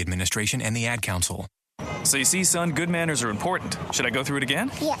Traffic Safety Administration and the Ad Council. So you see, son, good manners are important. Should I go through it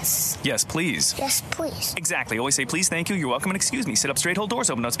again? Yes. Yes, please. Yes, please. Exactly. Always say please, thank you, you're welcome, and excuse me. Sit up straight, hold doors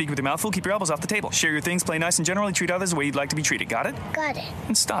open, don't speak with your mouth full, keep your elbows off the table. Share your things, play nice, and generally treat others the way you'd like to be treated. Got it? Got it.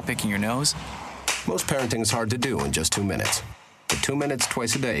 And stop picking your nose. Most parenting is hard to do in just 2 minutes. But 2 minutes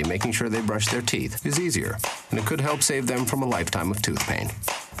twice a day making sure they brush their teeth is easier, and it could help save them from a lifetime of tooth pain.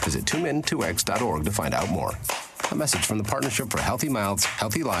 Visit 2min2x.org to find out more. A message from the Partnership for Healthy Mouths,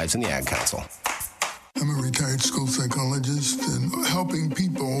 Healthy Lives, and the Ad Council. I'm a retired school psychologist, and helping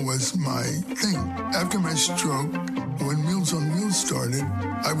people was my thing. After my stroke, when Meals on Wheels started,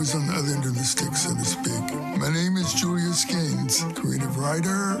 I was on the other end of the stick, so to speak. My name is Julius Gaines, creative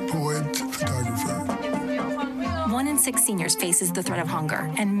writer, poet, photographer. 1 in 6 seniors faces the threat of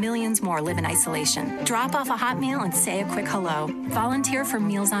hunger, and millions more live in isolation. Drop off a hot meal and say a quick hello. Volunteer for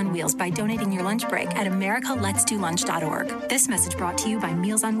Meals on Wheels by donating your lunch break at americaletsdolunch.org. This message brought to you by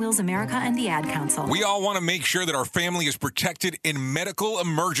Meals on Wheels America and the Ad Council. We all want to make sure that our family is protected in medical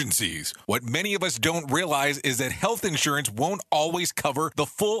emergencies. What many of us don't realize is that health insurance won't always cover the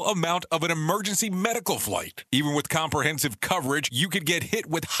full amount of an emergency medical flight. Even with comprehensive coverage, you could get hit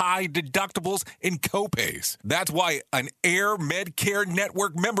with high deductibles and copays. That's why an Air Medcare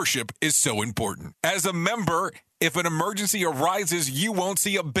Network membership is so important. As a member, if an emergency arises, you won't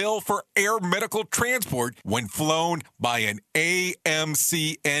see a bill for air medical transport when flown by an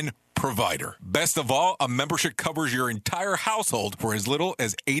AMCN provider. Best of all, a membership covers your entire household for as little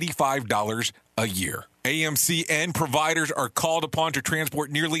as $85 a year. AMCN providers are called upon to transport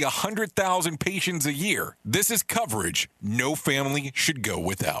nearly 100,000 patients a year. This is coverage no family should go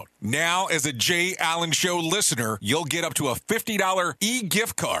without. Now, as a Jay Allen Show listener, you'll get up to a $50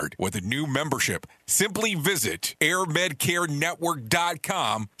 e-gift card with a new membership. Simply visit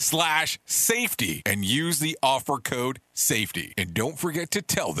airmedcarenetwork.com/safety and use the offer code SAFETY. And don't forget to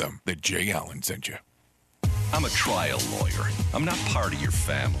tell them that Jay Allen sent you. I'm a trial lawyer. I'm not part of your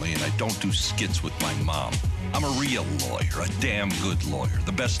family, and I don't do skits with my mom. I'm a real lawyer, a damn good lawyer,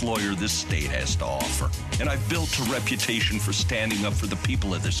 the best lawyer this state has to offer. And I've built a reputation for standing up for the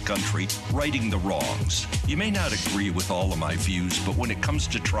people of this country, righting the wrongs. You may not agree with all of my views, but when it comes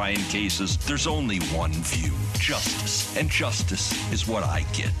to trying cases, there's only one view, justice. And justice is what I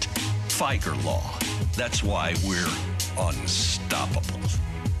get. Figer law. That's why we're unstoppable.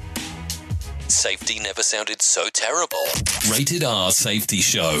 Safety never sounded so terrible. Rated R Safety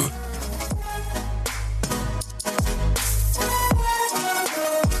Show.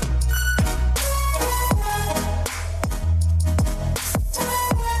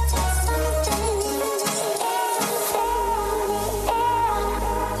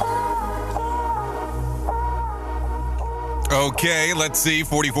 Okay, let's see.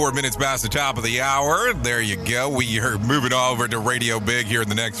 44 minutes past the top of the hour. There you go. We are moving over to Radio Big here in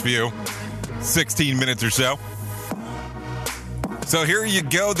the next few 16 minutes or so. So here you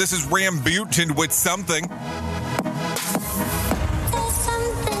go. This is Rambutan with Something.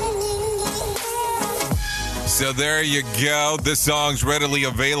 So there you go. This song's readily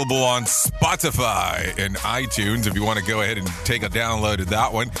available on Spotify and iTunes if you want to go ahead and take a download of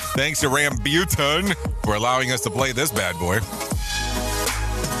that one. Thanks to Rambutan for allowing us to play this bad boy.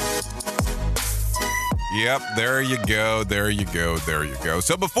 Yep, there you go.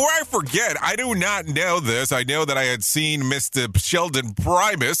 So before I forget, I do not know this. I know that I had seen Mr. Sheldon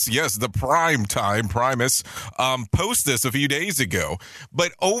Primus, yes, the primetime Primus, post this a few days ago.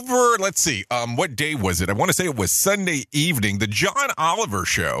 But over, let's see, what day was it? I want to say it was Sunday evening. The John Oliver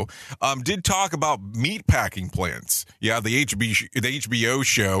show did talk about meatpacking plants. Yeah, the HBO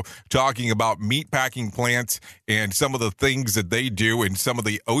show talking about meatpacking plants and some of the things that they do and some of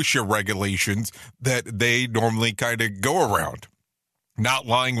the OSHA regulations that they normally kind of go around. Not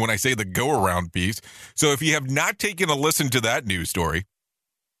lying when I say the go around piece. So if you have not taken a listen to that news story,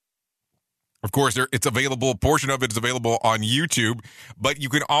 of course, it's available. A portion of it is available on YouTube, but you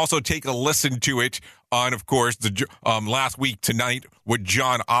can also take a listen to it on, of course, the Last Week Tonight with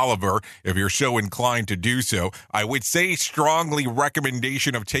John Oliver, if you're so inclined to do so. I would say strongly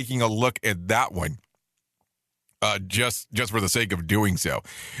recommendation of taking a look at that one. Just for the sake of doing so.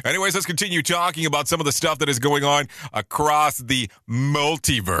 Anyways, let's continue talking about some of the stuff that is going on across the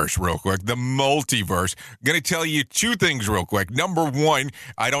multiverse real quick. The multiverse. I'm going to tell you two things real quick. Number one,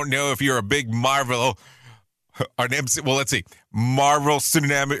 I don't know if you're a big Marvel Marvel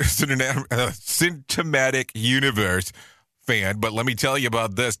Cinematic Universe fan, but let me tell you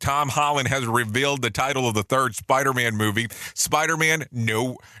about this. Tom Holland has revealed the title of the third Spider-Man movie, Spider-Man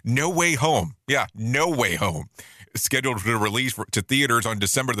No Way Home. Yeah, No Way Home. Scheduled to release to theaters on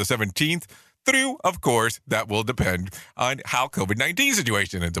December the 17th. Through, of course, that will depend on how COVID-19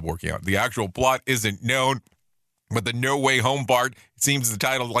 situation ends up working out. The actual plot isn't known, but the No Way Home part seems the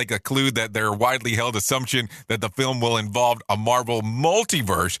title like a clue that their widely held assumption that the film will involve a Marvel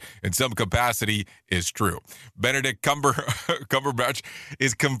multiverse in some capacity is true. Benedict Cumberbatch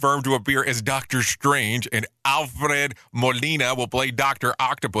is confirmed to appear as Doctor Strange, and Alfred Molina will play Dr.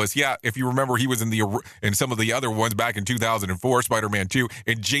 Octopus. Yeah, if you remember, he was in some of the other ones back in 2004, Spider-Man 2,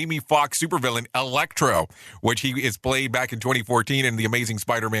 and Jamie Foxx supervillain Electro, which he is played back in 2014, and The Amazing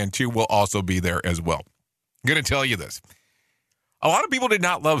Spider-Man 2 will also be there as well. I'm going to tell you this. A lot of people did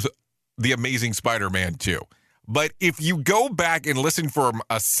not love The Amazing Spider-Man 2. But if you go back and listen from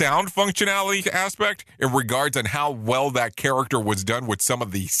a sound functionality aspect in regards on how well that character was done with some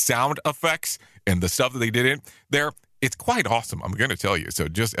of the sound effects and the stuff that they did in there, it's quite awesome. I'm going to tell you. So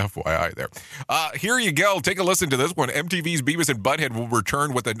just FYI there. Here you go. Take a listen to this one. MTV's Beavis and Butthead will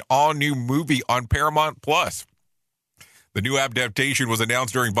return with an all-new movie on Paramount+. The new adaptation was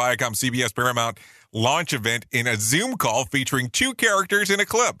announced during Viacom CBS Paramount launch event in a Zoom call featuring two characters in a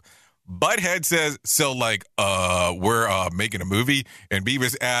clip. Butthead says, we're making a movie, and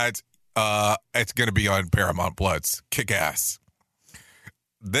Beavis adds, it's going to be on Paramount Plus. Kick ass.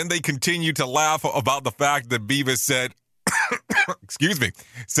 Then they continue to laugh about the fact that Beavis said,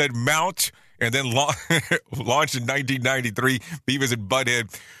 said mount, and then launched in 1993. Beavis and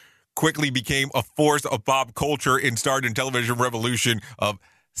Butthead quickly became a force of pop culture and started in television revolution of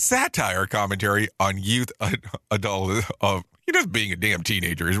satire commentary on youth adult of just being a damn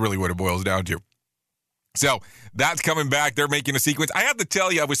teenager is really what it boils down to. So that's coming back. They're making a sequence. I have to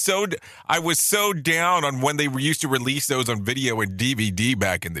tell you, I was so down on when they used to release those on video and DVD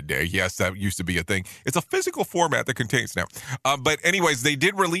back in the day. Yes, that used to be a thing. It's a physical format that contains now. But anyways, they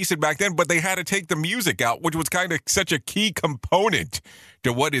did release it back then, but they had to take the music out, which was kind of such a key component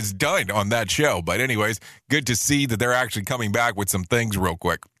to what is done on that show. But anyways, good to see that they're actually coming back with some things real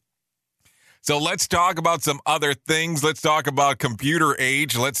quick. So let's talk about some other things. Let's talk about computer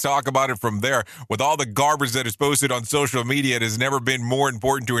age. Let's talk about it from there. With all the garbage that is posted on social media, it has never been more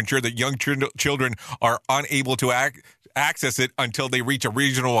important to ensure that young children are unable to access it until they reach a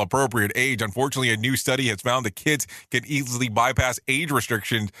regional appropriate age. Unfortunately, a new study has found that kids can easily bypass age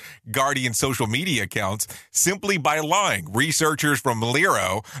restrictions guardian social media accounts simply by lying. Researchers from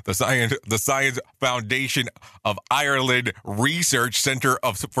Lero, the Science Foundation of Ireland Research Center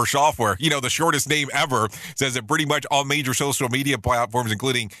for Software, the shortest name ever, says that pretty much all major social media platforms,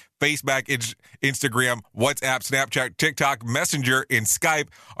 including Facebook, Instagram, WhatsApp, Snapchat, TikTok, Messenger, and Skype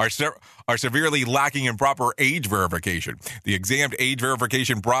are severely lacking in proper age verification. The examined age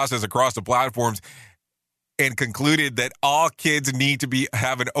verification process across the platforms and concluded that all kids need to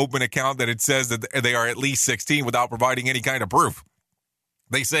have an open account that it says that they are at least 16 without providing any kind of proof.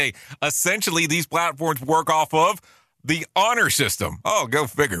 They say, essentially, these platforms work off of the honor system. Oh, go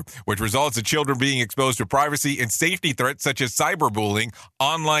figure. Which results in children being exposed to privacy and safety threats such as cyberbullying,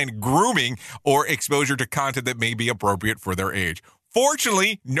 online grooming, or exposure to content that may be appropriate for their age.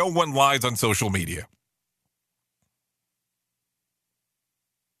 Fortunately, no one lies on social media.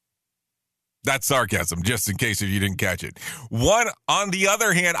 That's sarcasm, just in case if you didn't catch it. On the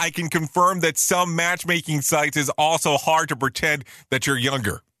other hand, I can confirm that some matchmaking sites is also hard to pretend that you're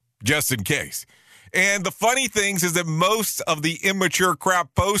younger, just in case. And the funny things is that most of the immature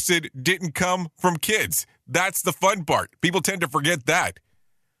crap posted didn't come from kids. That's the fun part. People tend to forget that.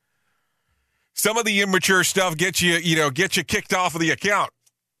 Some of the immature stuff gets you kicked off of the account.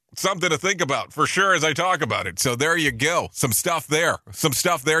 Something to think about for sure as I talk about it. So there you go. Some stuff there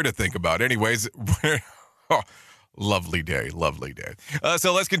to think about. Anyways, lovely day.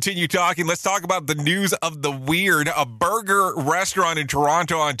 So let's continue talking. Let's talk about the news of the weird. A burger restaurant in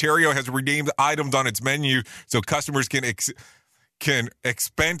Toronto, Ontario has renamed items on its menu so customers can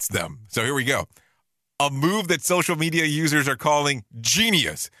expense them. So here we go. A move that social media users are calling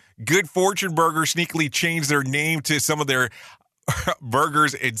genius. Good Fortune Burger sneakily changed their name to some of their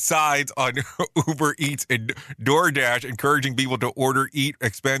burgers and sides on Uber Eats and DoorDash, encouraging people to order, eat,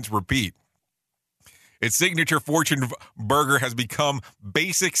 expense, repeat. Its signature Fortune Burger has become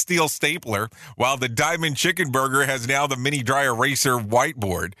Basic Steel Stapler, while the Diamond Chicken Burger has now the Mini Dry Eraser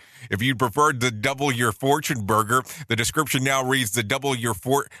Whiteboard. If you preferred the Double Your Fortune Burger, the description now reads, the Double Your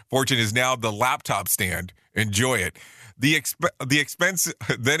Fortune is now the laptop stand. Enjoy it. The expense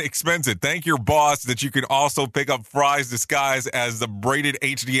it. Thank your boss that you can also pick up fries disguised as the braided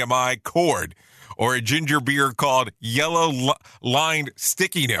HDMI cord or a ginger beer called Yellow Lined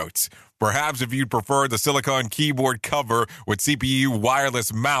Sticky Notes. Perhaps if you'd prefer the silicone keyboard cover with CPU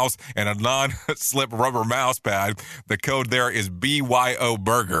wireless mouse and a non-slip rubber mouse pad, the code there is BYO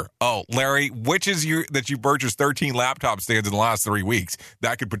Burger. Oh, Larry, which is that you purchased 13 laptop stands in the last 3 weeks?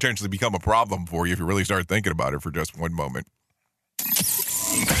 That could potentially become a problem for you if you really start thinking about it for just one moment.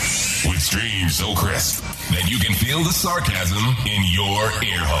 With streams so crisp that you can feel the sarcasm in your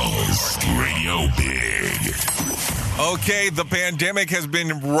ear holes. Radio Big. Okay, the pandemic has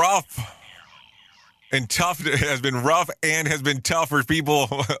been rough and tough. Has been tough for people,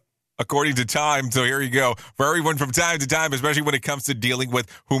 according to Time. So here you go. For everyone from time to time, especially when it comes to dealing with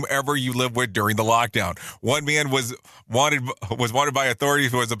whomever you live with during the lockdown. One man was wanted by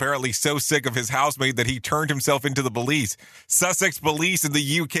authorities who was apparently so sick of his housemate that he turned himself into the police. Sussex police in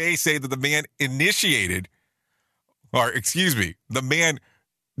the UK say that the man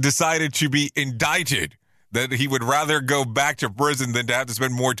decided to be indicted, that he would rather go back to prison than to have to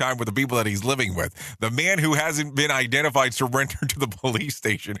spend more time with the people that he's living with. The man who hasn't been identified surrendered to the police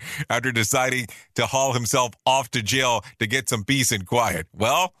station after deciding to haul himself off to jail to get some peace and quiet.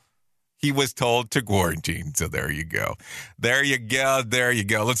 Well, he was told to quarantine. So there you go. There you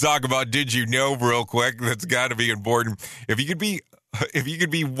go. Let's talk about Did You Know real quick. That's got to be important. If you could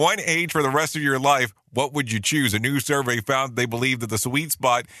be one age for the rest of your life, what would you choose? A new survey found they believe that the sweet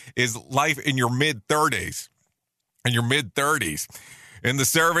spot is life in your mid-30s. In the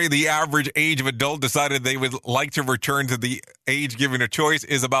survey, the average age of adult decided they would like to return to the age given a choice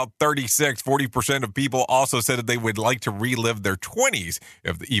is about 36. 40% of people also said that they would like to relive their 20s,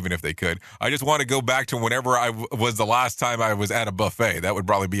 even if they could. I just want to go back to whenever I was the last time I was at a buffet. That would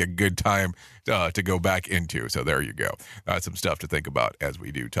probably be a good time to go back into. So there you go. That's some stuff to think about as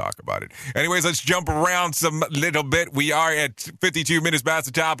we do talk about it. Anyways, let's jump around some little bit. We are at 52 minutes past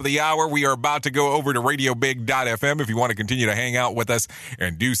the top of the hour. We are about to go over to RadioBig.fm if you want to continue to hang out with us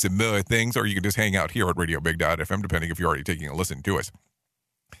and do some more things, or you can just hang out here at RadioBig.fm, depending if you're already taking a listen to us.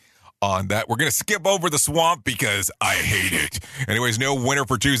 On that, we're going to skip over the swamp because I hate it. Anyways, no winner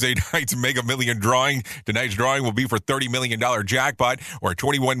for Tuesday night's Mega Million drawing. Tonight's drawing will be for $30 million jackpot or a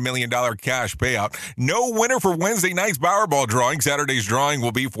 $21 million cash payout. No winner for Wednesday night's Powerball drawing. Saturday's drawing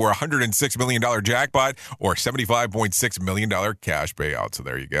will be for a $106 million jackpot or $75.6 million cash payout. So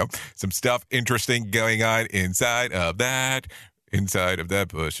there you go. Some stuff interesting going on inside of that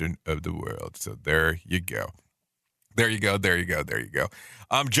portion of the world. So there you go. There you go.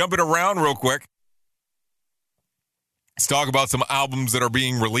 I'm jumping around real quick. Let's talk about some albums that are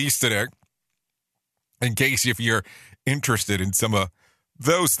being released today, in case if you're interested in some of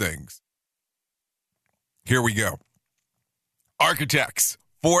those things. Here we go. Architects.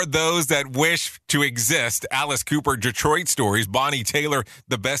 For Those That Wish to Exist, Alice Cooper, Detroit Stories, Bonnie Taylor,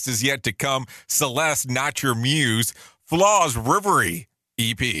 The Best Is Yet to Come, Celeste, Not Your Muse, Flaws, Rivery,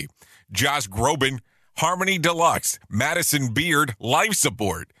 EP, Josh Groban, Harmony Deluxe, Madison Beard, Life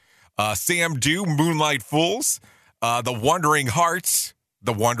Support, Sam Dew, Moonlight Fools, The Wandering Hearts,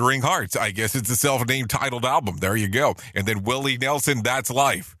 I guess it's a self-named titled album. There you go. And then Willie Nelson, That's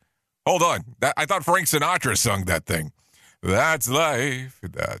Life. Hold on. I thought Frank Sinatra sung that thing. That's life.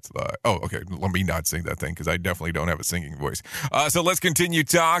 Oh, okay. Let me not sing that thing because I definitely don't have a singing voice. So let's continue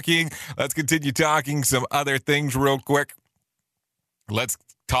talking. Some other things real quick. Let's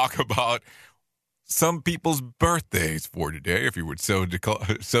talk about some people's birthdays for today, if you would so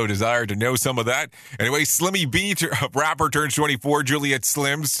desire to know some of that. Anyway, Slimmy B, rapper, turns 24. Juliet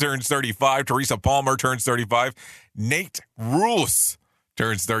Slims turns 35. Teresa Palmer turns 35. Nate Rules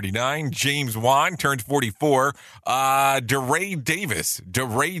turns 39. James Wan turns 44. DeRay Davis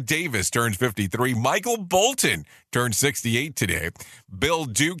turns 53. Michael Bolton turns 68 today. Bill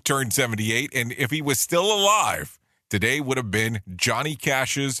Duke turned 78. And if he was still alive, today would have been Johnny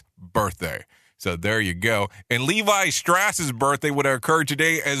Cash's birthday. So there you go. And Levi Strauss's birthday would have occurred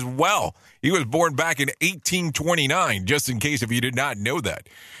today as well. He was born back in 1829, just in case if you did not know that.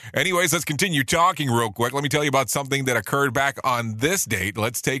 Anyways, let's continue talking real quick. Let me tell you about something that occurred back on this date.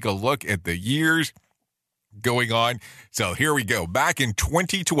 Let's take a look at the years going on. So here we go. Back in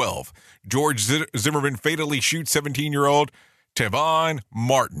 2012, George Zimmerman fatally shoots 17-year-old Tevon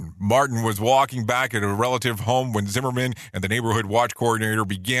Martin. Martin was walking back at a relative home when Zimmerman and the neighborhood watch coordinator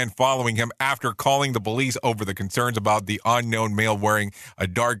began following him after calling the police over the concerns about the unknown male wearing a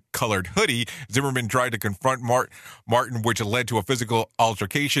dark-colored hoodie. Zimmerman tried to confront Martin, which led to a physical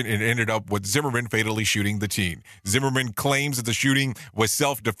altercation and ended up with Zimmerman fatally shooting the teen. Zimmerman claims that the shooting was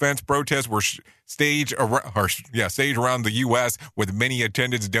self-defense. Protests were staged around the U.S., with many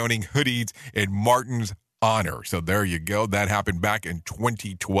attendants donning hoodies in Martin's honor. So there you go. That happened back in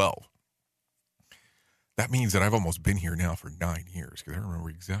 2012. That means that I've almost been here now for 9 years, because I remember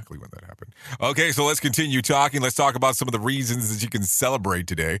exactly when that happened. Okay, so let's continue talking. Let's talk about some of the reasons that you can celebrate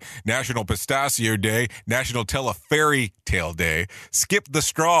today. National Pistachio Day, National Tell a Fairy Tale Day, Skip the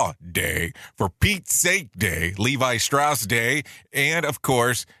Straw Day, For Pete's Sake Day, Levi Strauss Day, and, of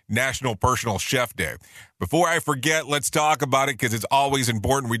course, National Personal Chef Day. Before I forget, let's talk about it because it's always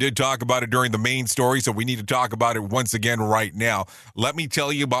important. We did talk about it during the main story, so we need to talk about it once again right now. Let me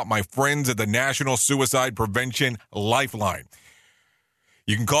tell you about my friends at the National Suicide Prevention Lifeline.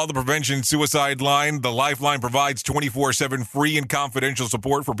 You can call the Prevention Suicide Line. The Lifeline provides 24/7 free and confidential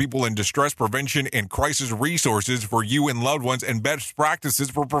support for people in distress, prevention, and crisis resources for you and loved ones, and best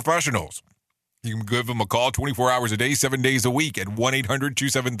practices for professionals. You can give them a call 24 hours a day, 7 days a week at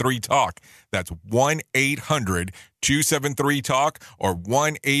 1-800-273-TALK. That's 1-800-273-TALK or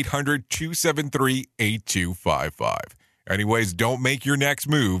 1-800-273-8255. Anyways, don't make your next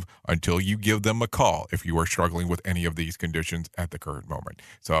move until you give them a call if you are struggling with any of these conditions at the current moment.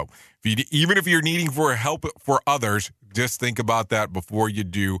 So even if you're needing for help for others, just think about that before you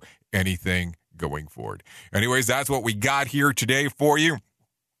do anything going forward. Anyways, that's what we got here today for you.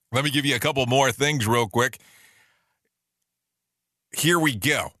 Let me give you a couple more things real quick. Here we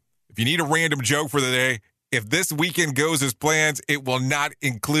go. If you need a random joke for the day, if this weekend goes as planned, it will not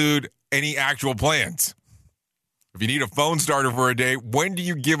include any actual plans. If you need a phone starter for a day, when do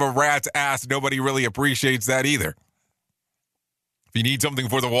you give a rat's ass? Nobody really appreciates that either. If you need something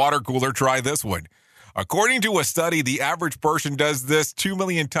for the water cooler, try this one. According to a study, the average person does this 2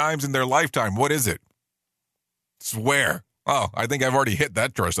 million times in their lifetime. What is it? Swear. Oh, I think I've already hit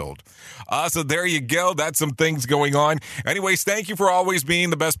that threshold. So there you go. That's some things going on. Anyways, thank you for always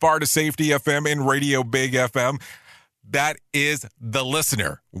being the best part of Safety FM and Radio Big FM. That is the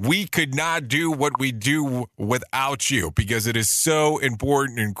listener. We could not do what we do without you because it is so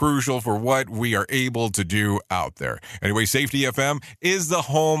important and crucial for what we are able to do out there. Anyway, Safety FM is the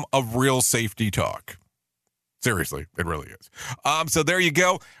home of real safety talk. Seriously, it really is. So there you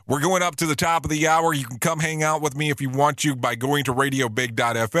go. We're going up to the top of the hour. You can come hang out with me if you want to by going to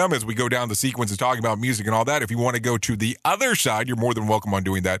radiobig.fm as we go down the sequence of talking about music and all that. If you want to go to the other side, you're more than welcome on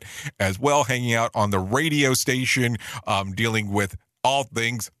doing that as well, hanging out on the radio station, dealing with all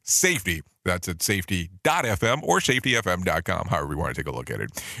things safety. That's at safety.fm or safetyfm.com, however you want to take a look at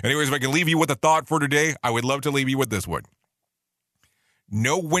it. Anyways, if I can leave you with a thought for today, I would love to leave you with this one.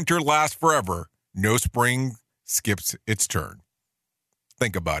 No winter lasts forever. No spring skips its turn.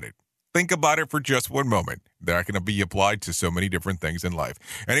 Think about it. Think about it for just one moment. That can be applied to so many different things in life.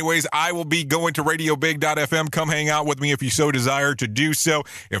 Anyways, I will be going to radiobig.fm. Come hang out with me if you so desire to do so.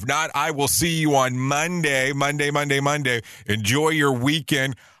 If not, I will see you on Monday. Enjoy your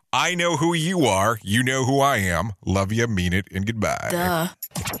weekend. I know who you are. You know who I am. Love you, mean it, and goodbye. Duh.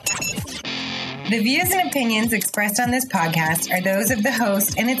 The views and opinions expressed on this podcast are those of the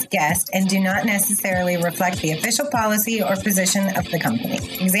host and its guest and do not necessarily reflect the official policy or position of the company.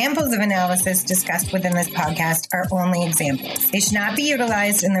 Examples of analysis discussed within this podcast are only examples. They should not be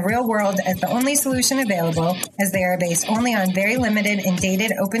utilized in the real world as the only solution available, as they are based only on very limited and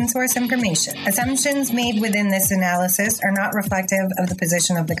dated open source information. Assumptions made within this analysis are not reflective of the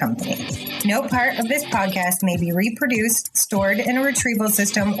position of the company. No part of this podcast may be reproduced, stored in a retrieval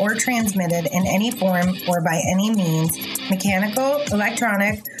system, or transmitted in any any form or by any means, mechanical,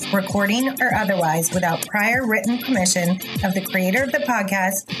 electronic, recording, or otherwise, without prior written permission of the creator of the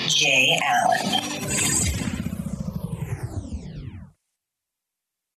podcast, Jay Allen.